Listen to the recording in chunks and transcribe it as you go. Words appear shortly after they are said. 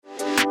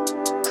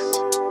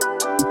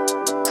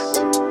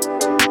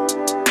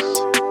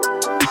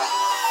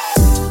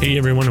Hey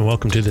everyone, and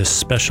welcome to this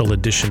special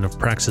edition of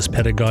Praxis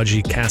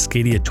Pedagogy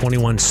Cascadia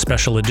 21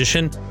 Special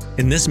Edition.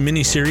 In this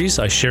mini-series,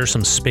 I share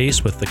some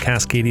space with the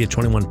Cascadia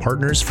 21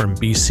 partners from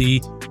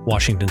BC,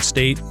 Washington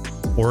State,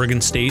 Oregon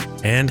State,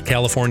 and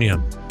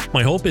California.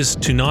 My hope is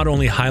to not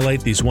only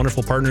highlight these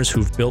wonderful partners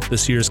who've built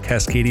this year's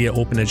Cascadia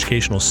Open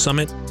Educational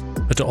Summit,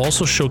 but to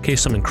also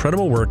showcase some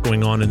incredible work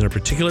going on in their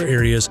particular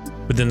areas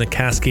within the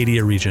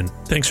Cascadia region.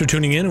 Thanks for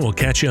tuning in, and we'll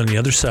catch you on the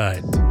other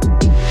side.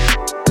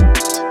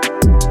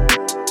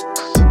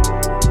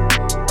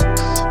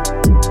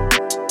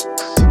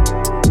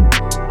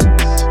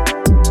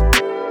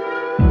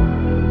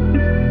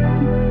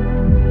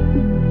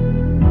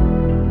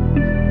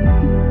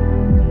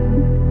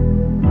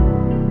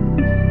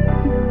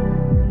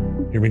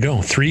 Here we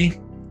go. 3,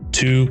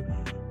 2,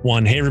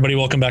 1. Hey, everybody.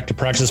 Welcome back to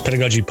Praxis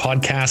Pedagogy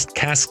Podcast,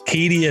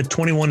 Cascadia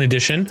 21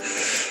 edition.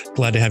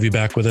 Glad to have you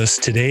back with us.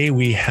 Today,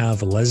 we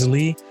have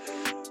Leslie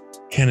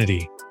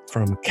Kennedy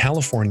from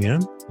California.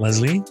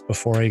 Leslie,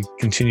 before I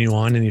continue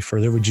on any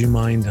further, would you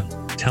mind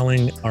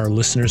telling our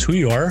listeners who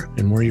you are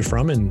and where you're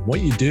from and what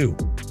you do?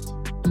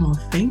 Well,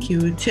 thank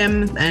you,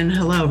 Tim, and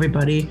hello,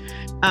 everybody.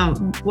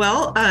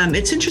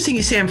 It's interesting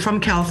you say I'm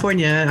from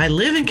California. I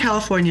live in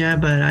California,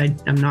 but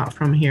I'm not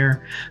from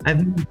here.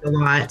 I've moved a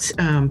lot,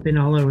 been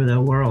all over the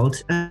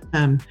world,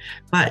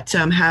 but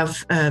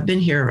have been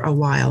here a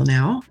while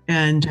now.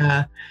 And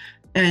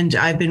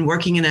I've been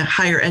working in a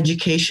higher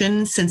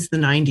education since the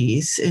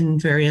 90s in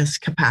various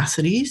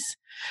capacities,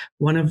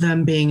 one of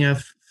them being a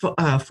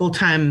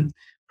full-time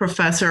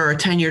professor or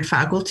tenured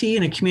faculty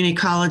in a community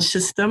college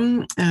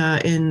system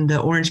in the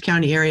Orange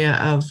County area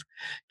of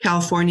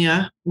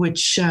California,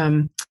 which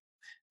the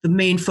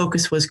main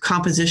focus was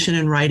composition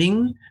and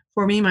writing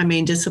for me, my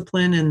main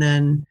discipline, and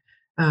then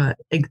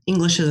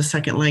English as a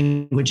second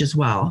language as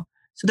well.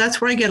 So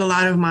that's where I get a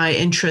lot of my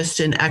interest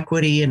in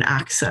equity and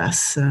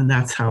access, and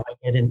that's how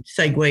I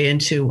segue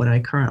into what I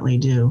currently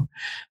do.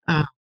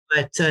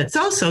 But it's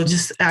also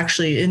just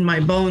actually in my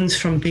bones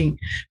from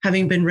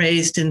having been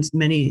raised in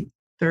many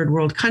third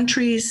world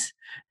countries,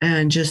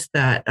 and just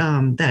that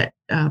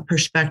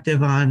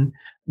perspective on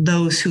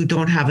those who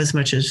don't have as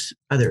much as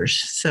others.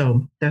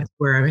 So that's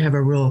where I have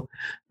a real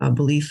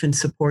belief in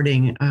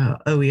supporting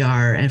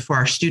OER and for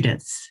our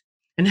students.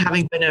 And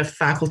having been a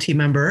faculty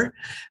member,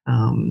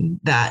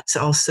 that's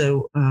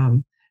also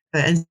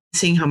and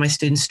seeing how my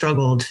students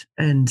struggled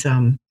and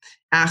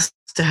asked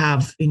to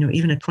have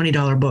even a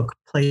 $20 book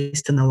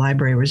placed in the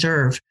library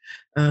reserve,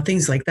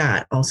 things like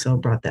that also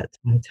brought that to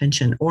my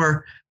attention.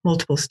 Or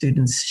multiple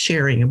students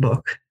sharing a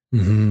book.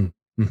 Mm-hmm.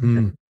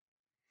 Mm-hmm.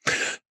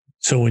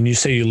 So when you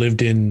say you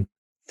lived in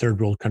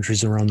third world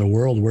countries around the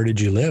world, where did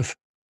you live?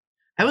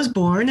 I was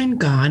born in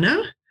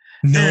Ghana.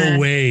 No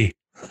way.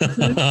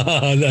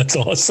 That's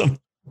awesome.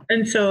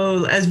 And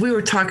so as we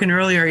were talking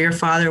earlier, your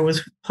father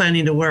was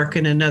planning to work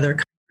in another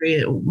country.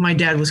 My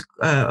dad was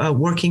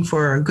working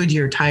for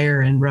Goodyear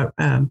Tire and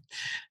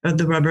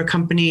the rubber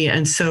company.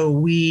 And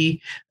so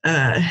he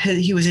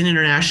was in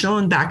international,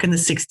 and back in the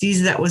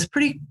 60s, that was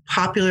pretty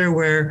popular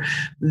where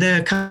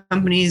the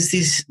companies,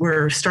 these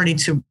were starting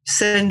to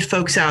send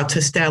folks out to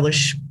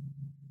establish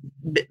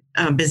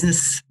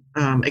business,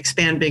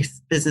 expand big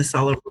business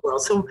all over the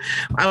world. So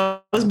I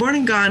was born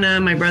in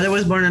Ghana. My brother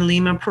was born in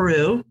Lima,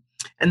 Peru.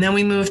 And then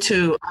we moved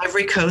to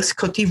Ivory Coast,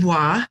 Côte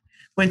d'Ivoire,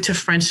 went to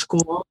French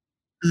school.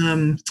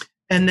 And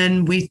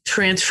then we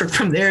transferred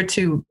from there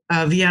to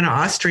Vienna,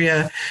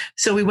 Austria.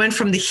 So we went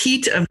from the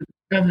heat of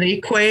the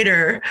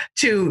equator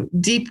to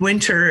deep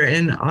winter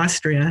in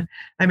Austria.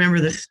 I remember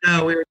the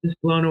snow; we were just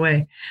blown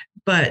away.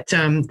 But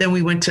then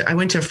I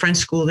went to a French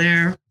school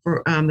there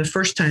for the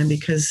first time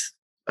because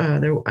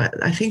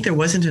I think there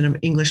wasn't an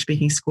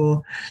English-speaking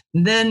school.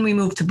 And then we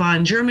moved to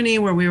Bonn, Germany,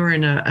 where we were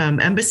in an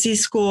embassy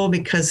school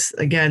because,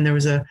 again,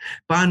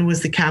 Bonn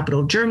was the capital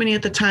of Germany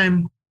at the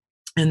time.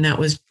 And that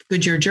was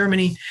Goodyear,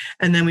 Germany.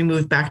 And then we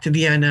moved back to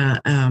Vienna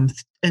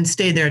and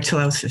stayed there till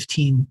I was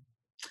 15.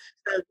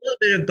 So a little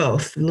bit of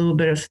both, a little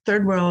bit of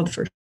third world,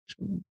 a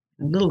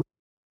little of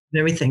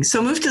everything. So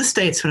I moved to the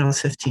States when I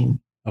was 15.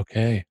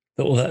 Okay.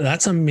 Well,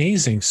 that's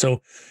amazing.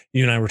 So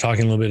you and I were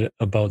talking a little bit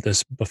about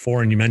this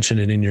before, and you mentioned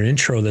it in your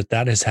intro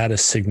that has had a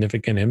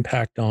significant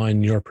impact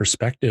on your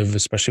perspective,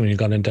 especially when you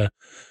got into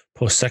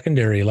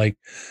post-secondary. Like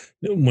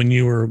when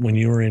you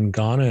were in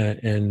Ghana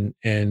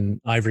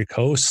and Ivory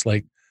Coast,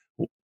 like,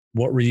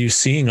 what were you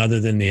seeing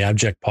other than the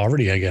abject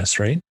poverty, I guess,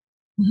 right?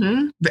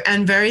 Mm-hmm.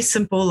 And very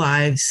simple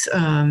lives.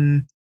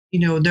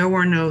 There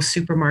were no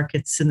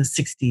supermarkets in the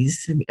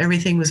 60s.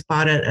 Everything was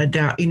bought at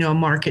a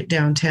market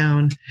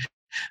downtown.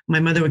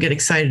 My mother would get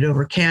excited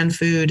over canned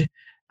food.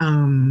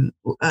 A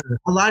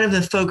lot of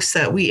the folks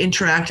that we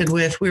interacted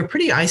with, we were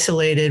pretty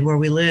isolated where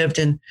we lived.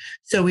 And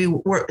so we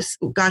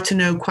got to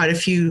know quite a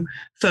few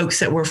folks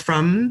that were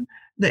from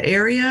the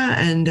area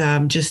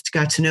and just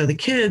got to know the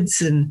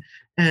kids and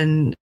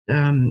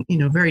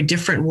very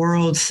different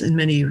worlds in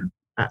many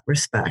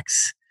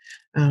respects.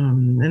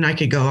 And I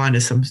could go on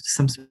to some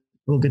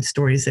real good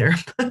stories there.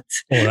 But,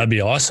 Oh, that'd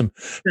be awesome.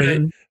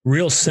 But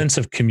real sense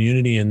of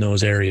community in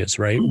those areas,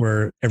 right?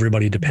 Where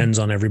everybody depends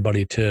on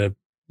everybody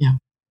yeah,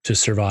 to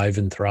survive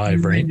and thrive,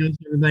 everybody right? knows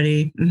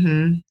everybody.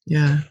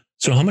 Yeah.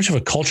 So how much of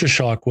a culture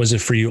shock was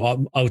it for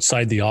you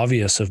outside the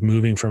obvious of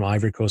moving from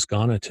Ivory Coast,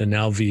 Ghana to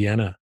now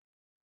Vienna?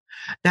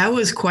 That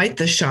was quite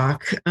the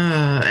shock.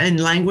 And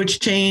language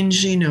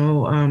change,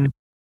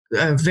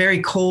 a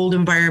very cold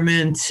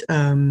environment,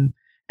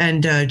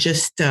 and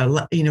just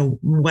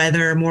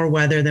more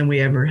weather than we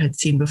ever had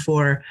seen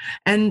before,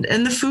 and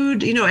the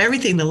food,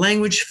 everything, the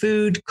language,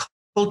 food,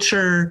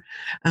 culture,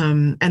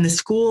 and the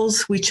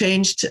schools. We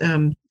changed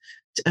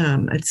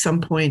at some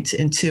point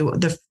into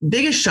the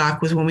biggest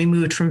shock was when we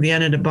moved from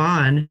Vienna to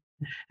Bonn.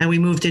 And we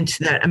moved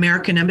into that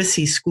American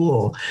Embassy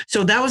school.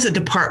 So that was a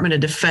Department of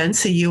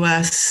Defense, a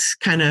U.S.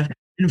 kind of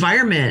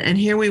environment. And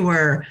here we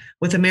were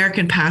with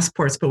American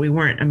passports, but we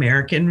weren't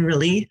American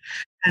really.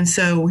 And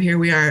so here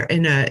we are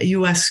in a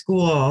U.S.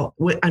 school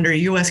under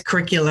U.S.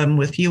 curriculum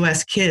with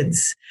U.S.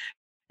 kids.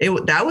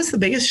 That was the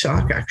biggest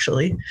shock,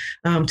 actually,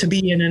 to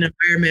be in an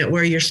environment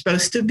where you're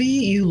supposed to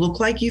be. You look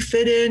like you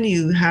fit in.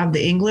 You have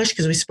the English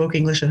because we spoke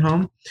English at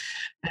home.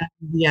 And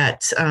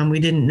yet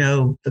we didn't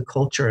know the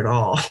culture at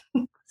all.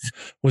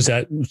 Was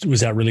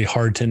that really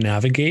hard to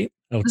navigate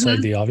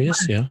outside the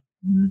obvious? Yeah.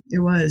 It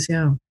was,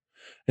 yeah.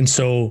 And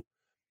so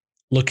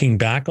looking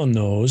back on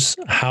those,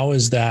 how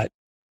has that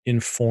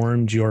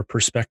informed your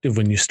perspective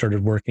when you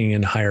started working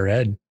in higher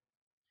ed?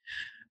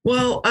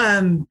 Well,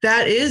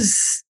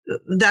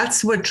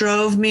 that's what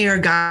drove me or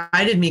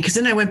guided me. Because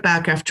then I went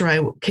back after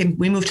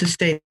we moved to the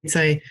States.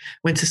 I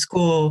went to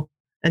school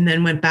and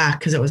then went back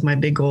because that was my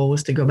big goal,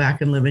 was to go back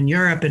and live in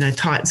Europe. And I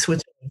taught in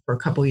Switzerland for a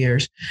couple of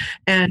years.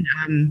 And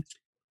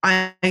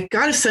I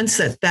got a sense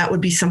that would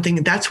be something.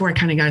 That's where I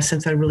kind of got a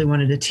sense I really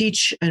wanted to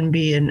teach and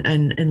be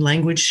in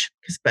language,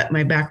 because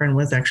my background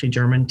was actually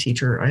German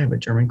teacher. I have a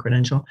German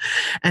credential,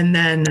 and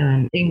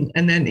then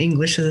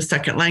English as a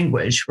second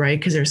language, right?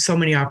 Because there's so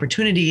many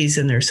opportunities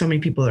and there's so many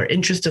people that are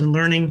interested in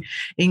learning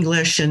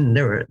English,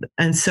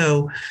 and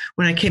so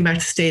when I came back to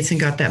the States and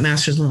got that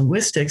master's in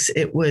linguistics,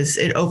 it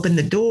opened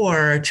the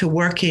door to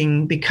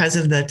working because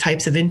of the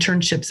types of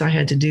internships I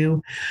had to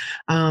do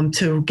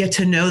to get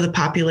to know the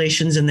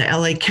populations in the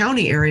LA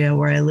County area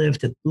where I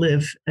lived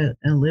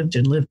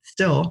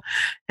still,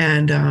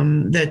 and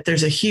that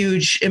there's a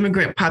huge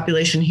immigrant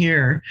population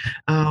here,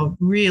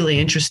 really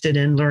interested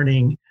in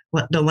learning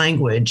the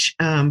language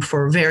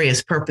for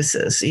various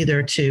purposes,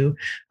 either to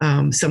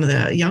some of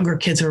the younger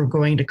kids who are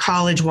going to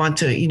college want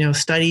to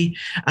study,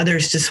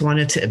 others just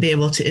wanted to be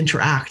able to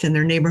interact in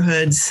their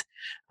neighborhoods.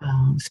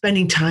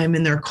 Spending time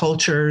in their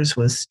cultures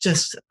was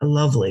just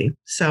lovely.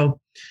 So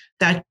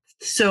that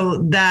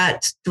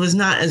was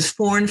not as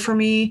foreign for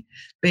me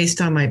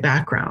based on my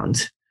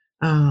background.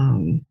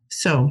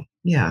 So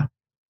yeah.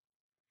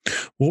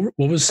 What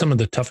was some of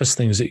the toughest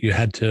things that you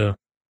had to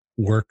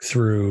work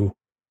through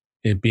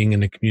it being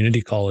in a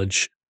community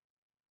college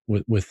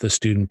with the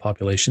student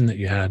population that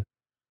you had?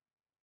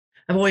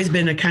 I've always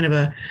been a kind of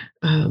a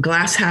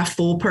glass half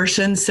full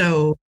person.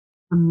 So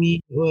for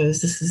me,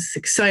 this is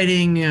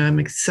exciting. I'm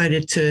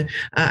excited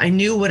I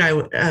knew what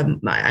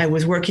I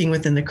was working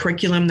within the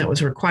curriculum that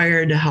was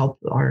required to help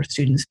our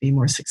students be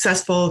more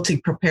successful, to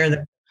prepare them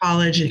for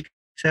college, et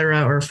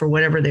cetera, or for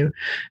whatever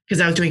because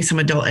I was doing some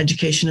adult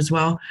education as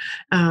well.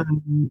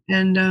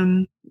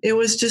 It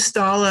was just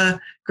all a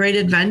great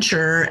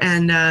adventure.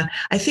 And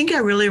I think I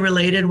really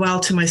related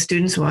well to my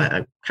students. Well,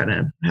 I kind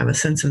of have a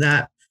sense of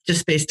that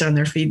just based on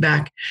their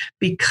feedback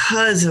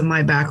because of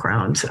my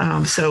background.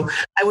 So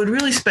I would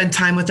really spend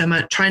time with them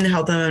trying to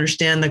help them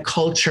understand the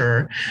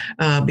culture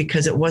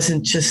because it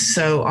wasn't just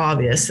so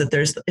obvious that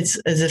it's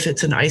as if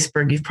it's an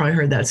iceberg. You've probably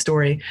heard that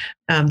story.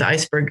 The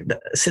iceberg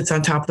sits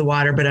on top of the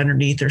water, but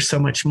underneath there's so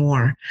much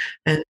more.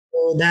 And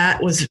so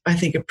that was, I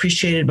think,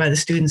 appreciated by the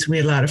students. We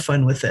had a lot of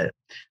fun with it.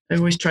 I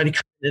always try to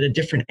come at a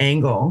different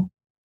angle,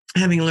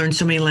 having learned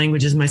so many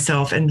languages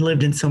myself and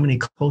lived in so many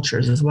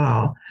cultures as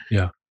well.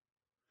 Yeah.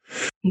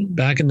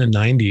 Back in the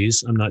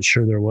 90s, I'm not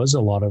sure there was a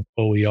lot of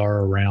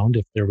OER around,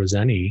 if there was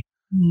any.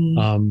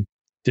 What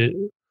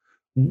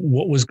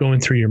was going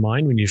through your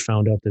mind when you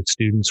found out that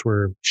students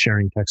were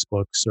sharing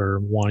textbooks or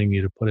wanting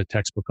you to put a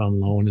textbook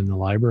on loan in the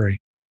library?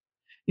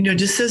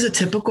 Just as a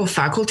typical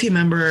faculty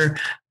member,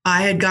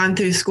 I had gone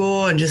through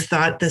school and just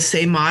thought the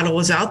same model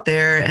was out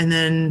there, and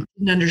then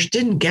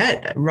didn't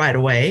get right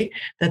away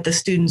that the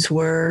students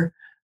were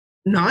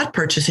not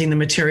purchasing the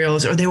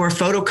materials, or they were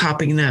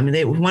photocopying them.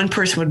 One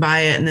person would buy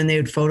it and then they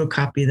would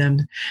photocopy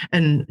them.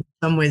 And in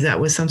some ways that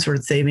was some sort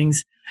of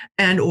savings,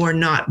 or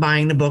not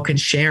buying the book and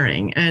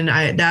sharing. And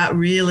that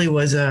really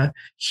was a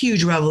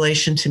huge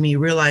revelation to me,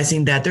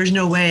 realizing that there's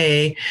no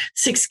way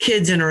 6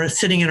 kids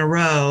sitting in a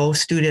row,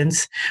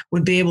 students,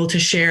 would be able to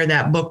share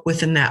that book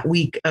within that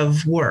week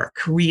of work,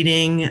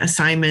 reading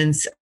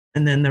assignments,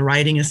 and then the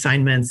writing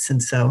assignments.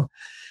 And so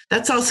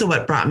that's also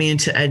what brought me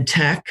into ed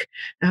tech.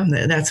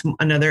 That's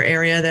another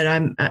area that I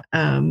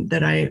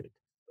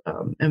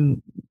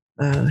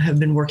have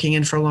been working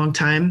in for a long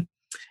time.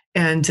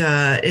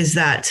 is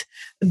that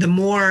the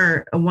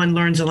more one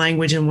learns a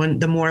language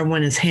the more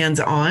one is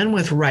hands-on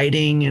with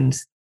writing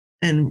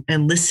and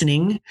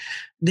listening,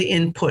 the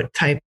input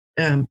type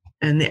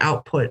and the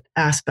output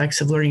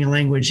aspects of learning a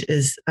language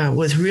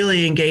was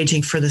really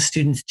engaging for the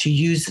students to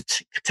use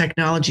the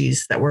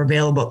technologies that were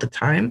available at the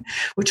time,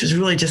 which was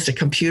really just a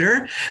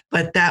computer,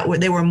 but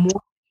they were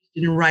more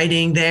in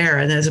writing there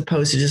and as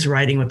opposed to just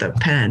writing with a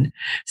pen.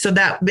 So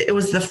that it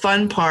was the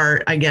fun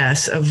part, I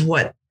guess,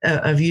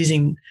 of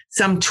using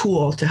some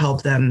tool to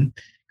help them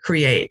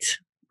create,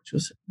 which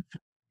was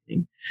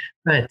fascinating.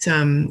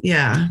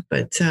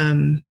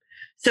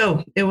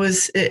 So it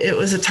was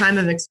a time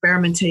of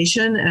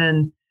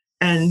experimentation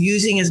and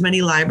using as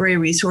many library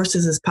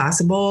resources as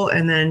possible,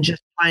 and then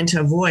just trying to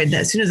avoid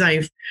that. As soon as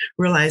I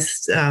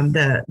realized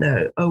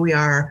the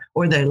OER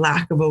or the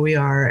lack of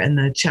OER and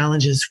the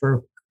challenges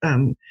for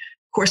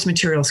course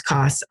materials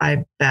costs,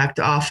 I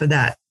backed off of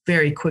that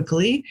very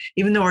quickly.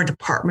 Even though our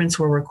departments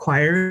were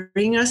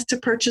requiring us to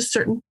purchase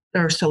certain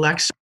or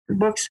select certain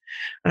books,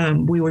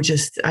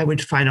 I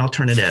would find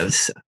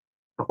alternatives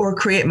or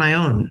create my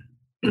own.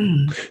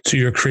 So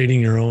you're creating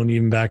your own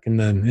even back in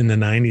the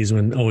 90s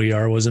when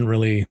OER wasn't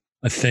really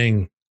a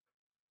thing.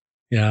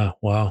 Yeah.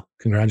 Wow.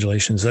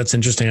 Congratulations. That's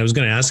interesting. I was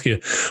going to ask you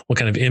what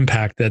kind of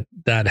impact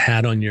that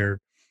had on your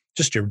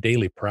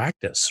daily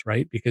practice,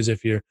 right? Because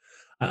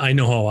I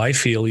know how I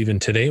feel even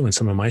today when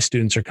some of my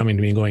students are coming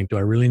to me and going, do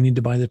I really need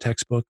to buy the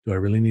textbook? Do I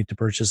really need to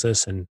purchase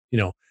this? And,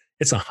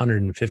 it's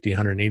 $150,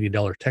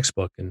 $180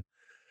 textbook. And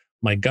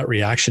my gut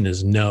reaction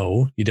is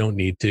no, you don't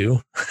need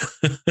to,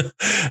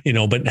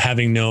 but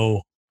having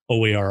no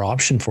OER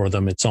option for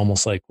them, it's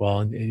almost like,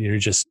 well, you're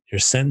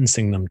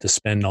sentencing them to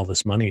spend all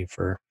this money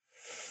for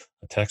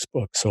a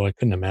textbook. So I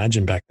couldn't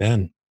imagine back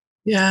then.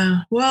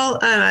 Yeah. Well,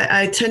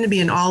 I tend to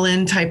be an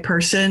all-in type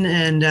person.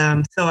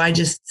 And so I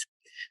just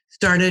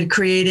started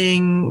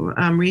creating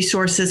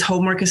resources,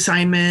 homework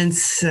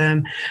assignments,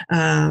 using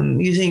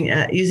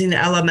the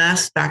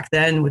LMS back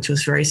then, which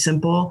was very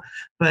simple,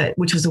 but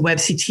which was a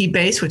WebCT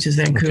base, which is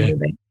Vancouver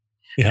based.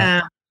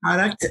 Yeah.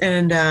 Product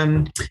and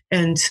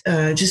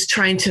just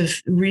trying to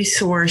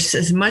resource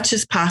as much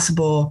as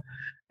possible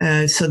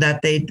so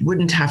that they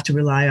wouldn't have to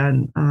rely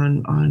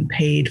on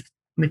paid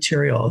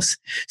materials.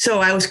 So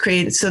those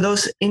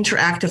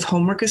interactive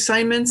homework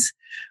assignments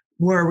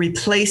were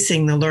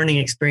replacing the learning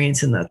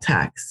experience in the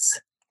texts.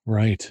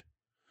 Right.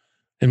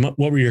 And what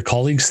were your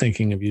colleagues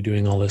thinking of you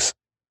doing all this?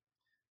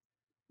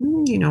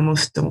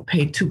 Almost don't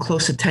pay too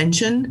close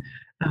attention.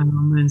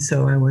 And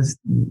so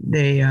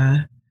they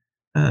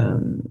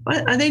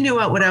knew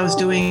what I was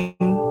doing.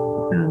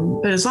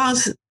 But as long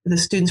as the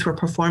students were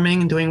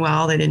performing and doing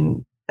well, that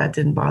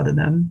didn't bother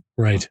them.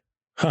 Right.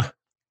 Huh.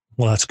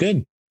 Well, that's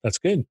good. That's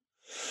good.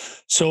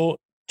 So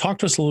talk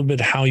to us a little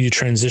bit how you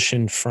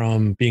transitioned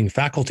from being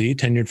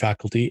tenured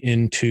faculty,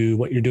 into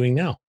what you're doing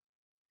now.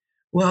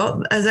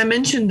 Well, as I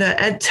mentioned,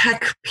 the ed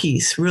tech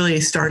piece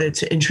really started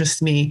to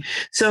interest me.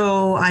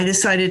 So I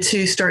decided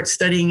to start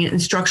studying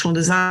instructional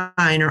design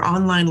or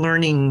online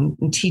learning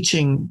and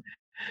teaching.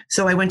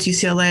 So I went to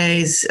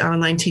UCLA's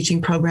online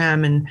teaching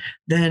program and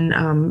then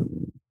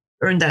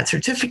earned that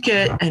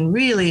certificate and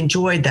really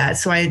enjoyed that.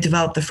 So I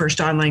developed the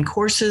first online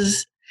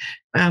courses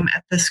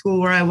at the school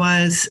where I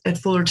was at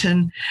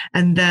Fullerton.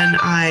 And then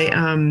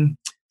I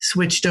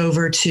switched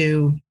over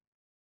to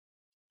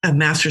a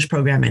master's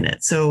program in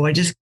it. So I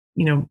just,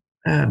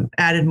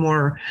 added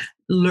more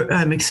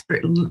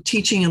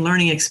teaching and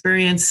learning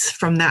experience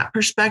from that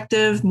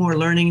perspective, more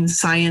learning,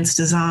 science,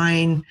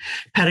 design,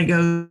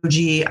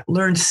 pedagogy,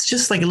 learned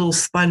just like a little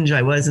sponge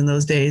I was in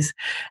those days.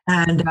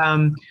 And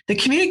the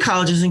community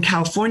colleges in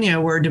California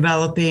were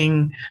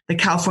developing the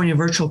California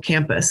Virtual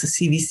Campus, the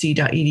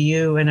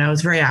cvc.edu, and I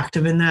was very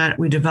active in that.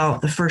 We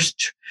developed the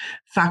first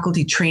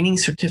faculty training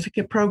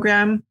certificate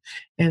program.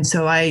 And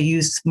so I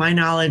used my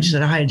knowledge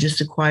that I had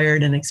just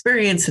acquired and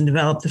experience and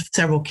developed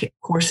several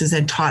courses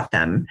and taught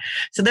them.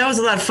 So that was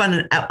a lot of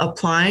fun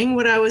applying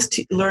what I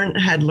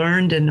had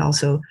learned, and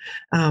also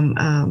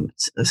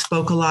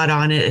spoke a lot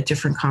on it at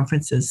different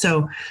conferences.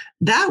 So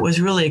that was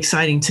really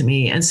exciting to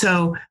me. And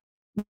so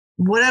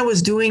what I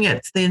was doing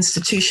at the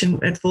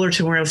institution at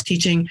Fullerton where I was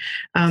teaching,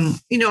 I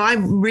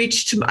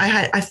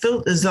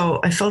felt as though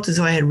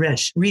I had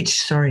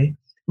reached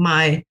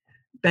my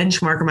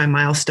benchmark or my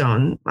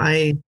milestone.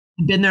 I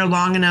been there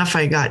long enough.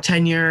 I got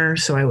tenure,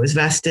 so I was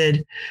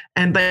vested,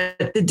 but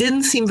it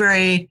didn't seem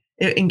very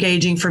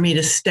engaging for me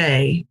to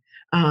stay.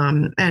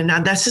 And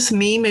that's just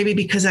me, maybe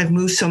because I've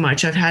moved so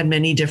much. I've had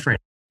many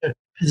different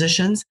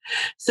positions.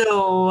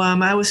 So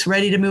I was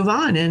ready to move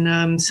on.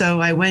 And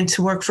so I went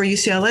to work for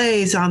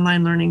UCLA's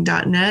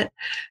onlinelearning.net,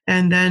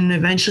 and then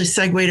eventually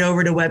segued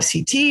over to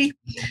WebCT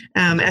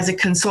as a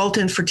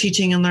consultant for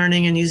teaching and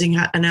learning and using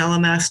an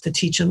LMS to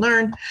teach and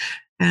learn,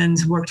 and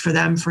worked for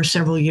them for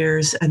several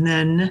years. And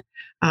then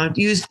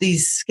used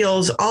these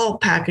skills all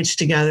packaged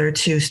together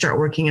to start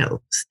working at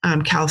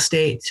Cal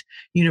State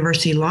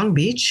University Long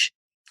Beach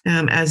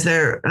as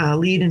their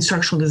lead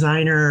instructional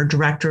designer,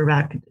 director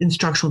of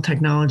instructional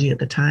technology at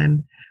the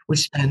time,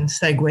 which then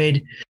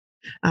segued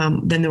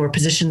Then there were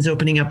positions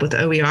opening up with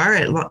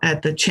OER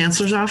at the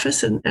chancellor's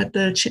office and at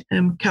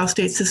the Cal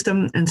State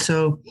system. And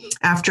so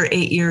after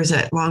 8 years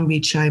at Long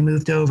Beach, I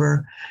moved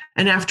over.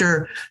 And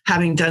after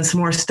having done some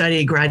more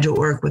graduate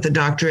work with a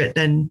doctorate,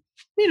 then,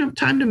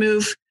 time to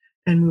move,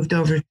 and moved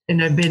over.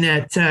 And I've been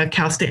at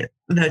Cal State,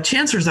 the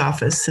chancellor's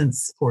office,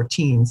 since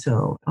 14.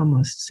 So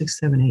almost 6,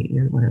 7, 8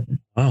 years, whatever.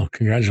 Oh,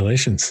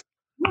 congratulations.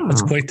 Oh.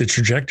 That's quite the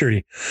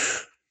trajectory.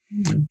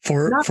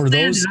 For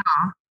those,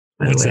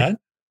 what's that?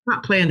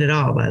 Not planned at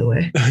all, by the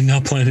way.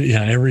 Not planned.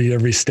 Yeah.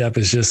 Every step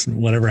is just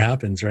whatever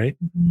happens, right?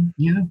 Mm-hmm.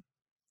 Yeah.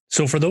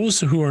 So for those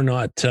who are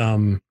not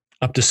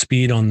up to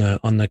speed on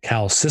the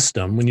Cal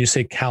system, when you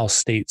say Cal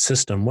State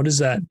system, what does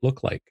that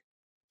look like?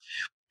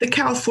 The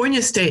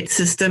California State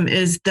system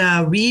is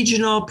the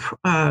regional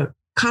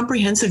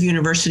comprehensive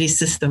university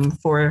system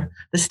for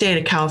the state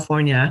of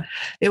California.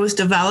 It was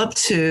developed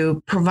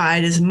to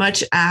provide as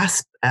much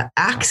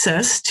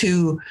access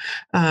to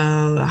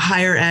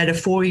higher ed, a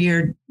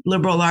 4-year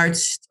liberal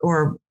arts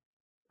or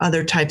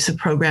other types of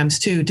programs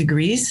too,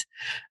 degrees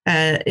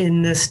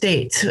in the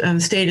state. The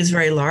state is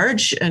very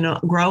large and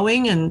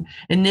growing. And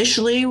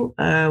initially,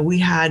 we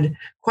had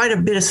quite a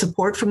bit of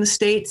support from the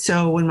state.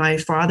 So when my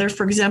father,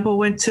 for example,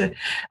 went to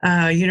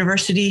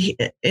university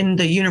in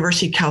the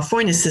University of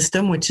California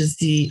system, which is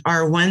the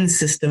R1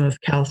 system of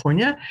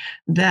California,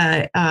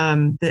 that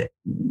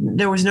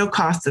there was no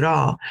cost at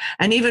all.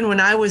 And even when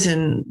I was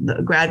in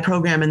the grad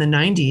program in the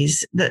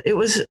 90s, that it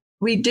was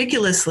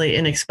ridiculously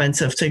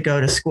inexpensive to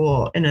go to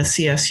school in a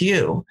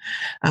CSU,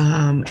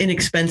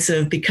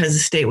 inexpensive because the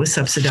state was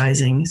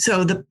subsidizing.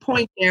 So the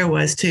point there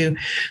was to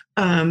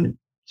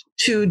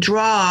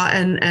draw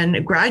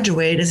and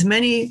graduate as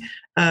many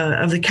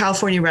of the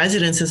California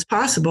residents as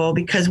possible,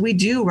 because we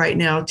do right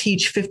now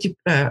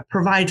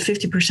provide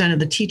 50% of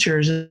the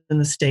teachers in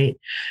the state,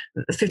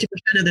 50%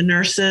 of the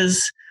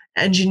nurses,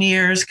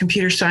 engineers,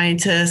 computer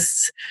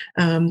scientists,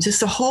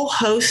 just a whole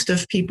host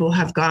of people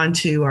have gone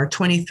to our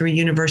 23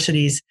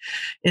 universities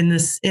in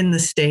the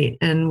state.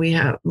 And we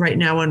have right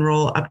now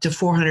enroll up to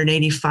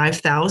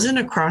 485,000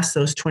 across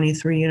those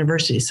 23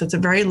 universities. So it's a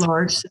very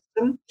large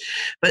system,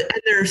 but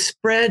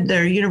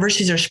their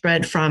universities are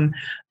spread from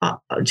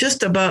just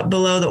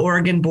below the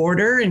Oregon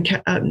border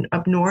and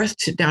up north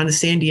down to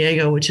San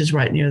Diego, which is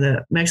right near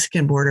the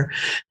Mexican border.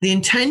 The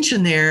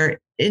intention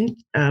there in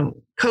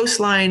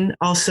coastline,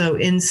 also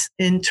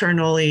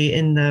internally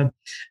in the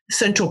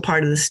central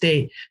part of the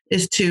state,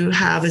 is to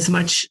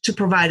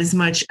provide as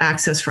much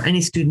access for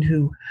any student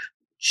who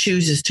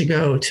chooses to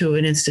go to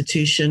an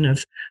institution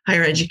of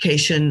higher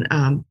education,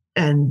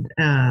 and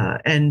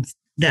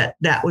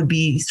that would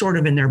be sort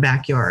of in their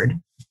backyard.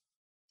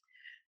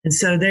 And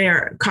so they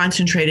are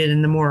concentrated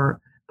in the more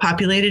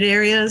populated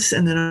areas,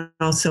 and then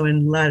also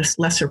in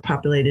lesser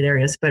populated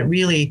areas, but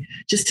really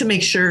just to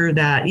make sure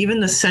that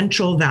even the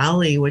Central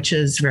Valley, which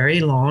is very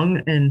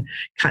long and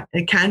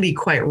it can be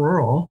quite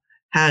rural,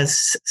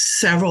 has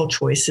several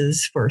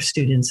choices for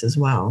students as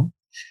well.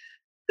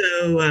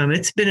 So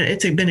it's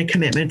been a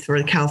commitment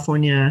for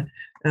California,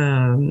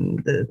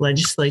 the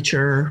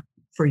legislature,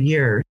 for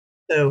years.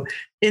 So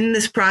in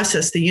this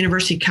process, the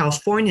University of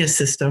California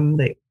system,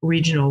 the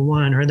regional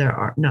one, or the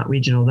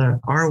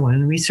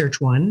R1, Research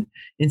One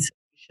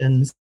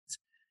institutions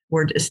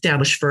were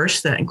established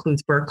first. That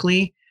includes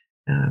Berkeley,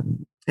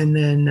 and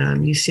then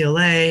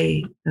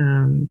UCLA,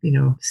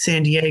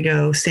 San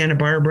Diego, Santa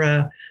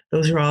Barbara.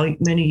 Those are all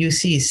many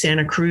UCs.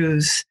 Santa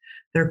Cruz.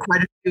 There are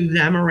quite a few of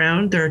them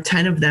around. There are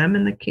 10 of them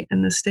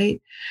in the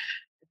state.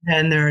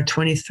 And there are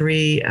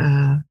 23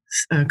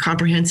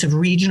 comprehensive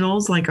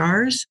regionals like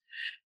ours.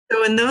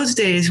 So in those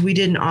days, we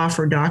didn't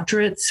offer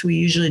doctorates. We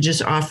usually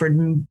just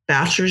offered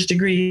bachelor's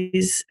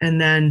degrees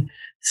and then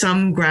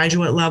some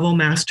graduate level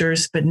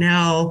masters. But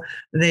now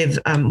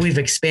we've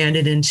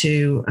expanded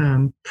into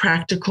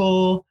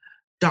practical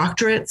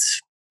doctorates,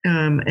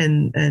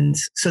 and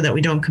so that we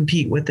don't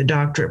compete with the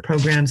doctorate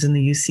programs in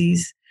the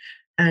UCs.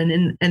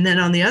 And then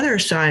on the other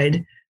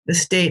side, the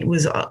state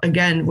was,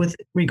 again, with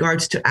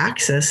regards to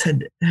access,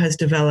 has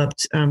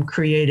developed,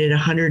 created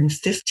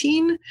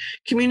 115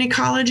 community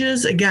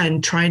colleges, again,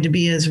 trying to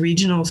be as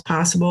regional as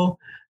possible.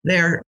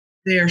 They're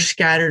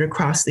scattered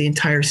across the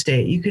entire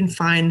state. You can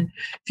find,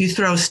 if you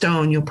throw a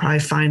stone, you'll probably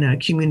find a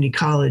community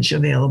college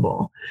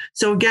available.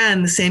 So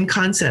again, the same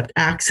concept,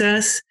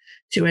 access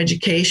to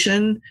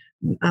education,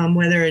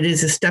 whether it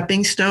is a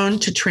stepping stone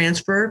to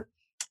transfer,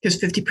 because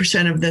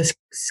 50% of the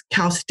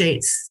Cal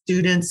State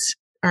students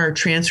are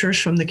transfers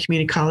from the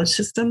community college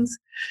systems,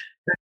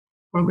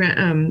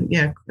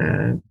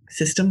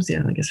 systems.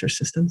 Yeah, I guess they're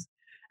systems.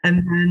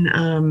 And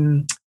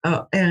then,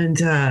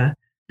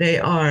 they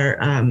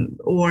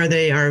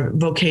are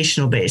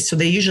vocational based. So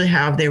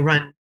they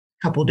run a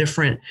couple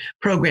different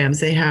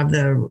programs. They have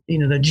the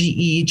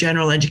GE,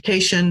 general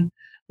education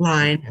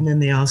line, and then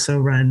they also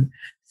run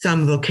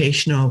some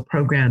vocational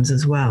programs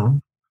as well.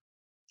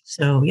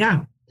 So,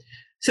 yeah.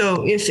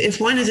 So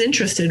if one is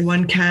interested,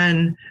 one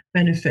can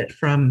benefit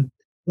from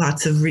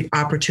lots of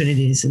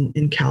opportunities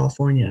in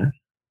California.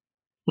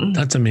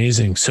 That's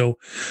amazing. So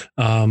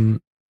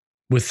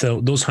with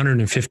those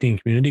 115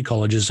 community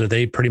colleges, are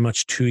they pretty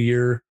much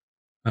two-year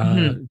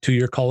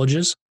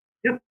colleges?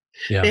 Yep.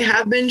 Yeah. They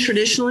have been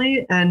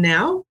traditionally, and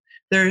now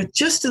they're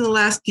just in the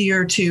last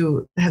year or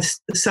two,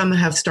 some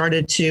have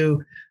started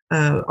to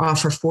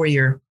offer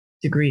 4-year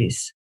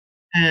degrees.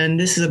 And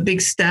this is a big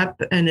step,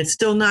 and it's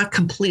still not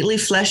completely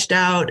fleshed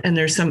out. And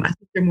I think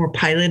they're more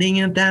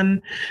piloting at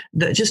them.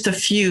 Just a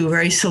few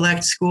very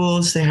select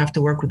schools, they have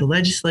to work with the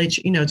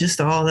legislature,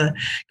 just all the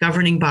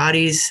governing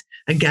bodies,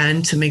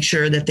 again, to make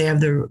sure that they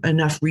have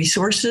enough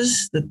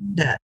resources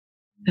that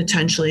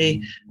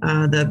potentially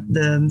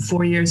the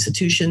 4-year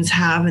institutions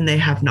have, and they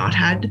have not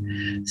had.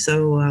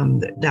 So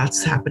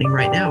that's happening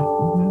right now.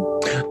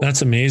 Mm-hmm.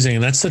 That's amazing.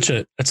 And that's such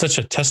a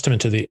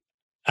testament to the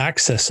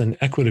access and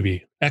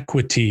equity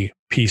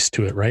piece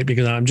to it, right?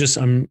 Because I'm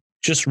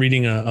just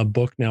reading a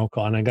book now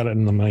called, and I got it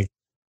on my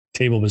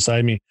table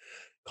beside me,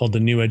 called The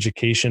New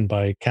Education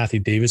by Kathy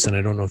Davidson.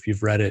 I don't know if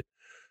you've read it.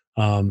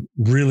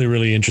 Really,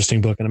 really interesting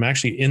book. And I'm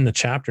actually in the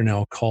chapter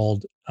now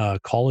called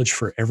College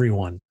for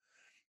Everyone.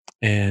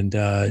 And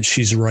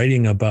she's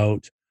writing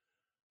about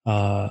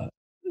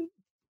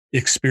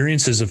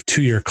experiences of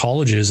 2-year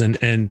colleges.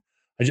 And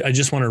I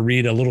just want to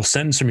read a little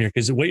sentence from here,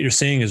 because what you're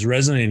saying is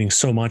resonating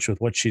so much with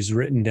what she's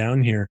written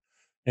down here.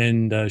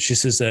 And she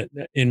says that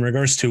in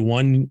regards to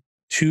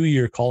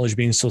 2-year college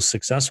being so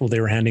successful,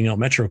 they were handing out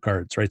Metro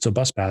cards, right? So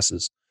bus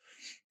passes.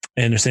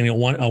 And they're saying a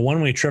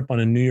one-way trip on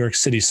a New York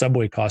City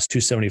subway costs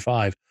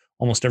 $275.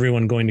 Almost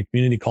everyone going to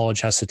community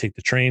college has to take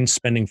the train,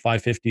 spending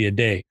 $550 a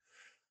day.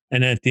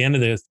 And at the end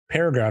of the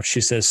paragraph, she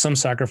says, some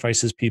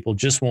sacrifices people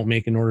just won't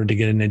make in order to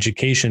get an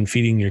education.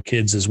 Feeding your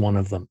kids is one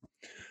of them.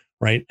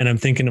 Right. And I'm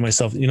thinking to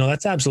myself,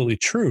 that's absolutely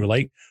true.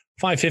 Like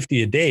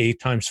 $550 a day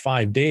times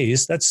 5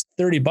 days, that's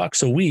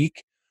 $30 a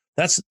week.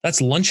 That's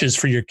lunches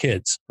for your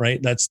kids,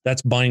 right?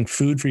 That's buying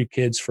food for your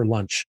kids for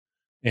lunch.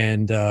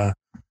 And, I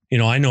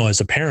know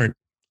as a parent,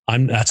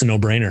 that's a no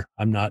brainer.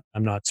 I'm not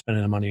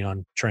spending the money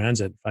on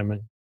transit if I'm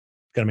got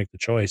to make the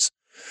choice.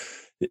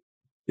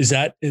 Is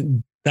that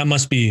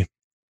must be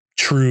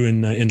true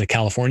in the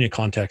California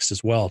context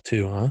as well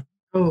too, huh?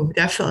 Oh,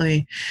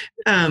 definitely.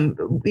 In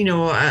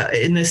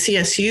the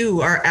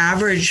CSU, our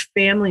average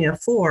family of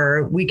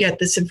 4, we get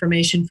this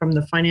information from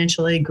the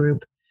financial aid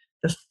group,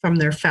 from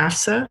their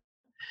FAFSA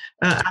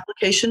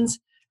applications.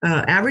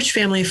 Average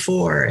family of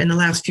 4 in the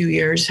last few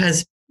years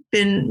has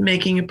been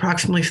making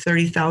approximately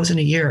 $30,000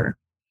 a year.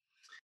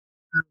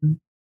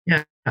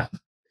 Yeah.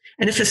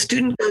 And if a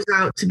student goes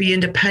out to be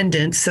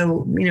independent,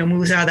 so,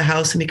 moves out of the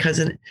house, and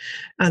because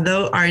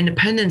though our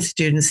independent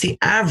students, the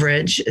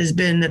average has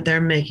been that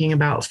they're making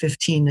about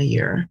 $15,000 a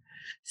year.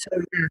 So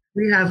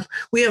yeah,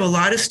 we have a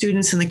lot of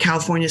students in the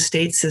California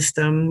state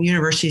system,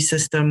 university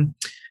system,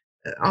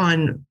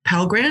 on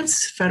Pell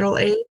Grants, federal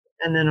aid,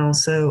 and then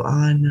also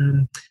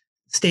on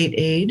state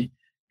aid.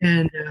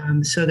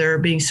 And so they're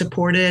being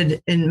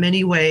supported in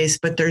many ways,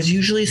 but there's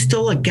usually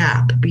still a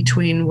gap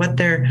between what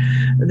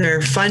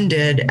they're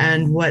funded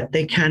and what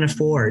they can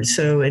afford.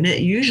 So, and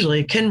it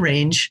usually can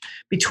range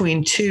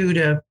between $200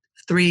 to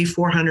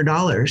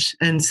 $300-$400.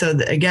 And so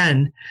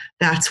again,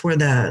 that's where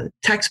the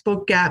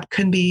textbook gap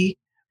can be,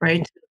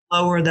 right?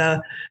 Lower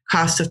the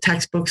cost of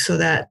textbooks so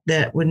that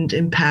wouldn't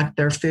impact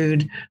their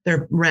food,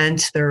 their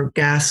rent, their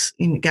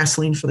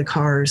gasoline for the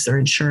cars, their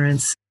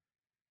insurance,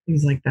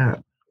 things like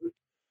that.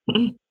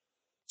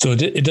 So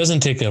it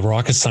doesn't take a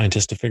rocket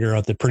scientist to figure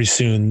out that pretty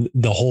soon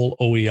the whole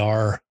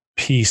OER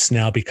piece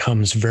now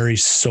becomes very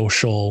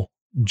social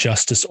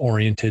justice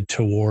oriented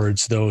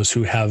towards those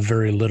who have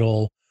very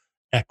little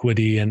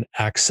equity and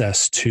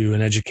access to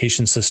an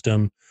education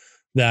system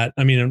that,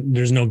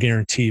 there's no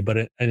guarantee, but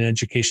an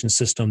education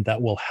system that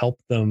will help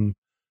them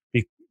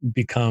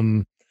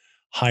become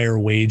higher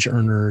wage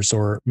earners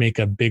or make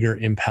a bigger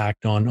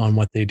impact on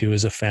what they do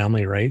as a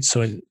family, right?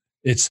 So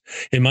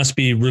it must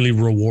be really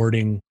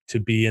rewarding to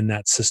be in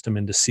that system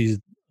and to see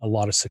a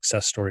lot of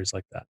success stories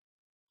like that.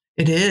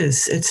 It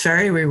is. It's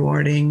very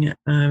rewarding.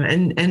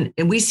 And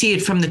we see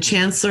it from the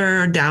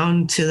chancellor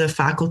down to the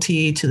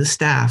faculty, to the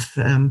staff,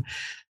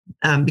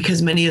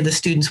 because many of the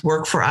students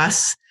work for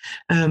us,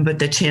 but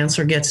the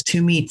chancellor gets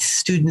to meet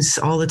students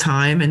all the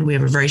time. And we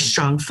have a very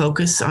strong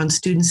focus on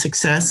student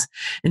success.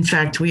 In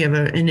fact, we have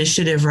an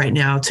initiative right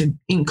now to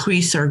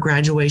increase our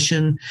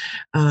graduation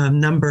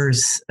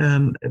numbers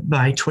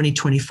by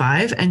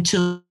 2025 and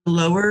to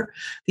lower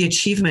the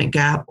achievement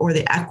gap or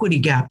the equity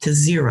gap to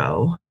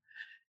 0.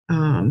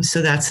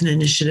 So that's an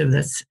initiative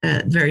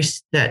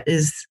that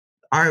is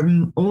our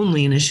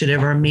only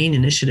initiative, our main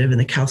initiative in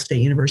the Cal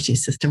State University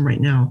system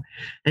right now.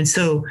 And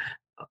so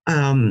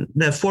the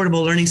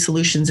Affordable Learning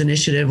Solutions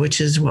Initiative,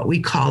 which is what we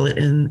call it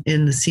in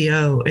the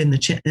CO in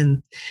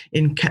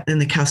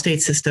the Cal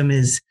State system,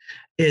 is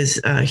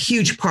a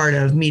huge part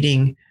of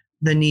meeting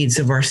the needs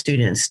of our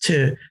students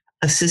to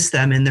assist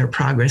them in their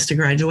progress to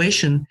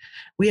graduation.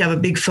 We have a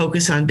big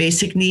focus on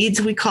basic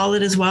needs, we call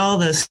it as well,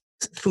 the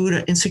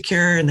food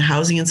insecure and the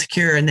housing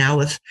insecure. And now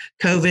with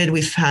COVID,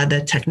 we've had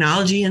the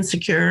technology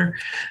insecure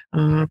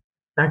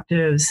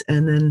perspectives,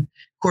 and then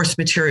course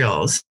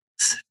materials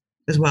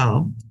as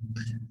well.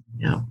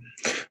 Yeah.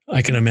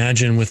 I can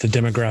imagine with the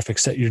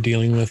demographics that you're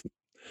dealing with,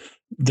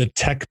 the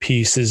tech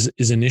piece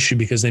is an issue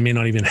because they may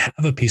not even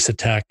have a piece of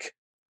tech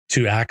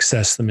to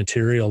access the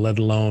material, let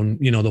alone,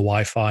 the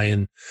Wi-Fi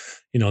and,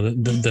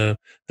 the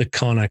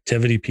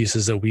connectivity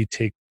pieces that we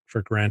take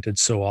for granted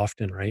so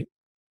often, right?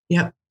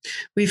 Yep.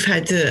 We've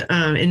had to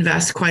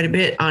invest quite a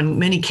bit on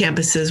many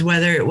campuses,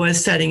 whether it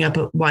was setting up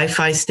a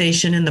Wi-Fi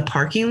station in the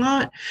parking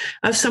lot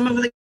of some of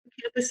the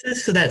campuses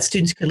so that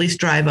students could at least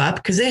drive up,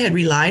 because they had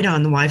relied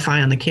on the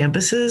Wi-Fi on the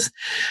campuses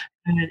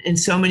in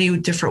so many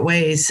different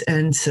ways,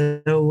 and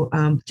so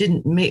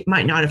might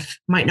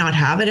not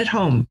have it at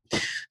home.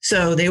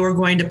 So they were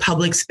going to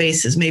public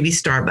spaces, maybe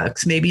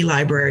Starbucks, maybe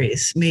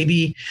libraries,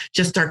 maybe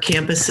just our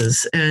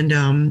campuses,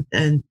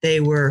 and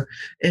they were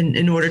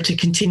in order to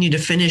continue to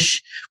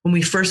finish. When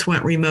we first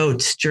went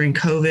remote during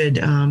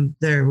COVID,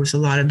 there was a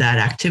lot of that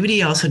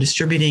activity, also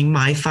distributing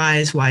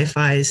MiFi's,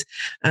 Wi-Fi's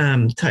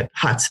type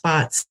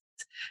hotspots,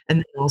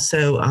 and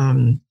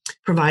also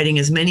providing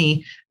as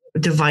many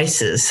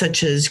devices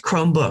such as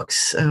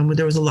Chromebooks.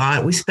 There was a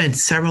lot. We spent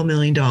several $1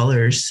 million,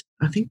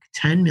 I think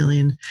 10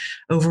 million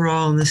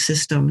overall in the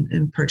system,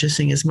 and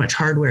purchasing as much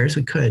hardware as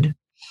we could.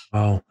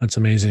 Wow, that's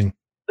amazing.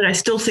 But I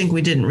still think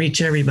we didn't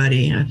reach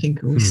everybody. I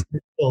think we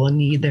still a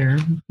need there.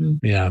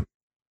 Yeah,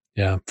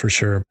 for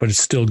sure. But it's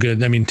still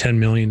good. I mean, 10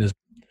 million is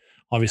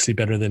obviously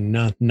better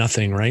than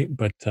nothing, right?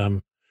 But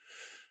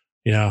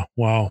yeah,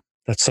 wow,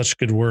 that's such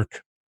good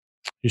work.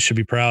 You should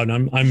be proud.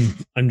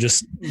 I'm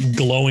just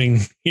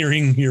glowing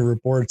hearing your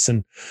reports,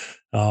 and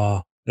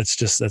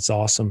that's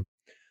awesome.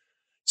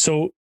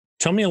 So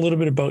tell me a little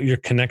bit about your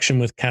connection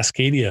with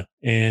Cascadia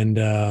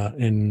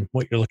and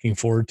what you're looking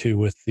forward to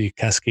with the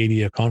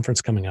Cascadia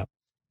conference coming up.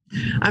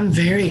 I'm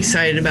very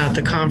excited about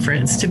the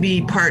conference, to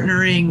be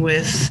partnering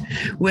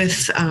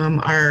with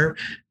our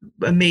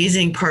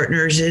amazing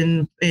partners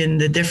in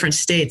the different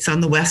states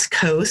on the West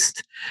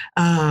Coast,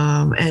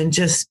 and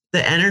just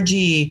the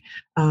energy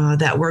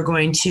that we're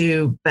going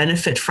to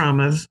benefit from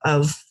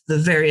of the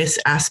various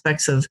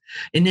aspects of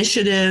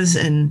initiatives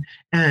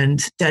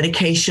and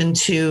dedication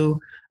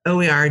to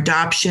OER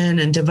adoption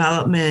and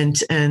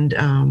development, and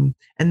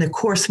the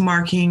course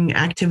marking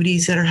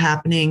activities that are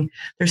happening.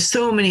 There's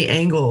so many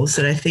angles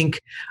that I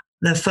think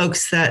the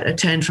folks that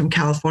attend from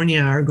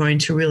California are going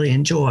to really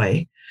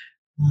enjoy.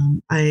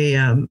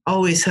 I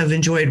always have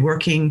enjoyed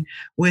working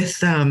with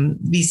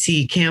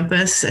BC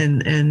campus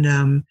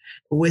and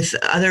with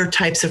other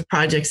types of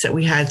projects that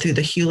we had through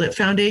the Hewlett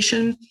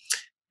Foundation.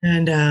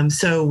 And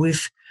so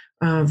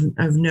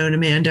I've known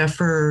Amanda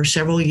for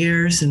several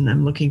years, and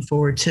I'm looking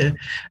forward to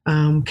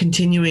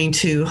continuing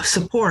to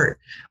support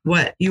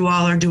what you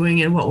all are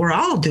doing and what we're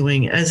all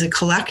doing as a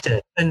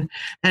collective.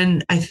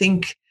 And I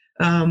think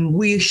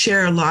we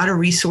share a lot of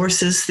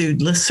resources through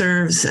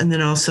listservs, and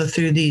then also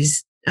through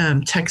these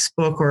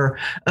textbook or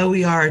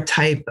OER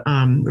type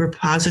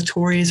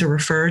repositories or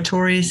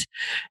referatories,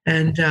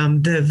 and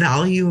the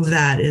value of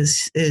that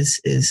is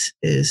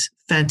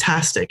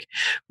fantastic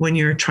when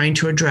you're trying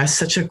to address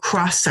such a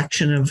cross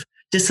section of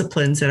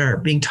disciplines that are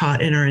being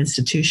taught in our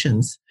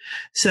institutions.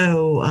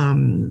 So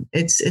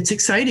it's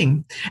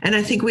exciting, and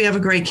I think we have a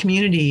great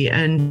community,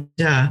 and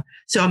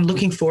so I'm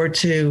looking forward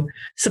to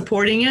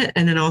supporting it,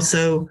 and then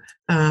also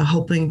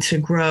hoping to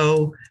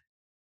grow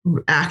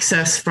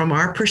access from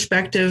our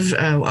perspective,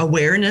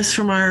 awareness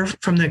from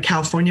the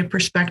California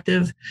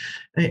perspective.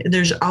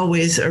 There's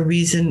always a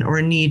reason or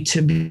a need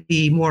to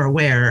be more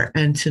aware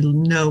and to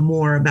know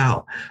more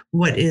about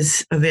what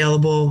is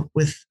available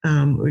with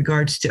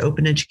regards to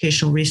open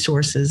educational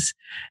resources,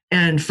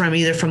 and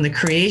either from the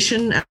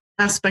creation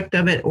aspect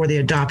of it or the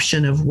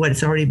adoption of what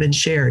has already been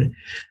shared,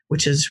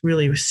 which is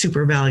really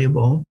super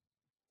valuable.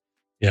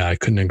 Yeah, I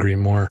couldn't agree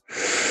more.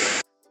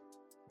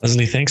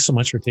 Leslie, thanks so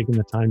much for taking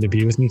the time to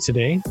be with me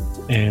today.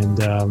 And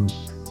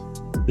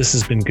this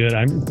has been good.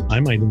 I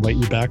might invite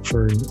you back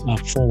for a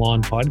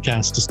full-on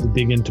podcast just to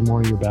dig into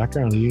more of your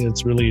background.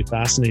 It's really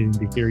fascinating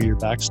to hear your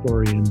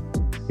backstory and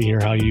to hear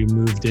how you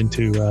moved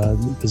into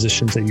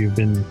positions that you've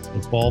been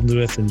involved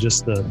with, and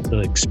just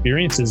the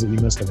experiences that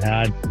you must have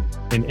had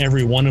in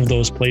every one of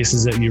those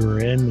places that you were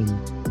in,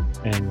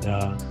 and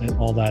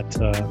all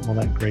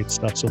that great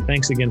stuff. So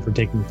thanks again for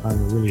taking the time.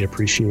 I really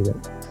appreciate it.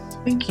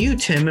 Thank you,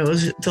 Tim. It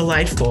was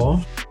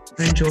delightful.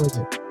 I enjoyed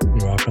it.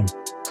 You're welcome.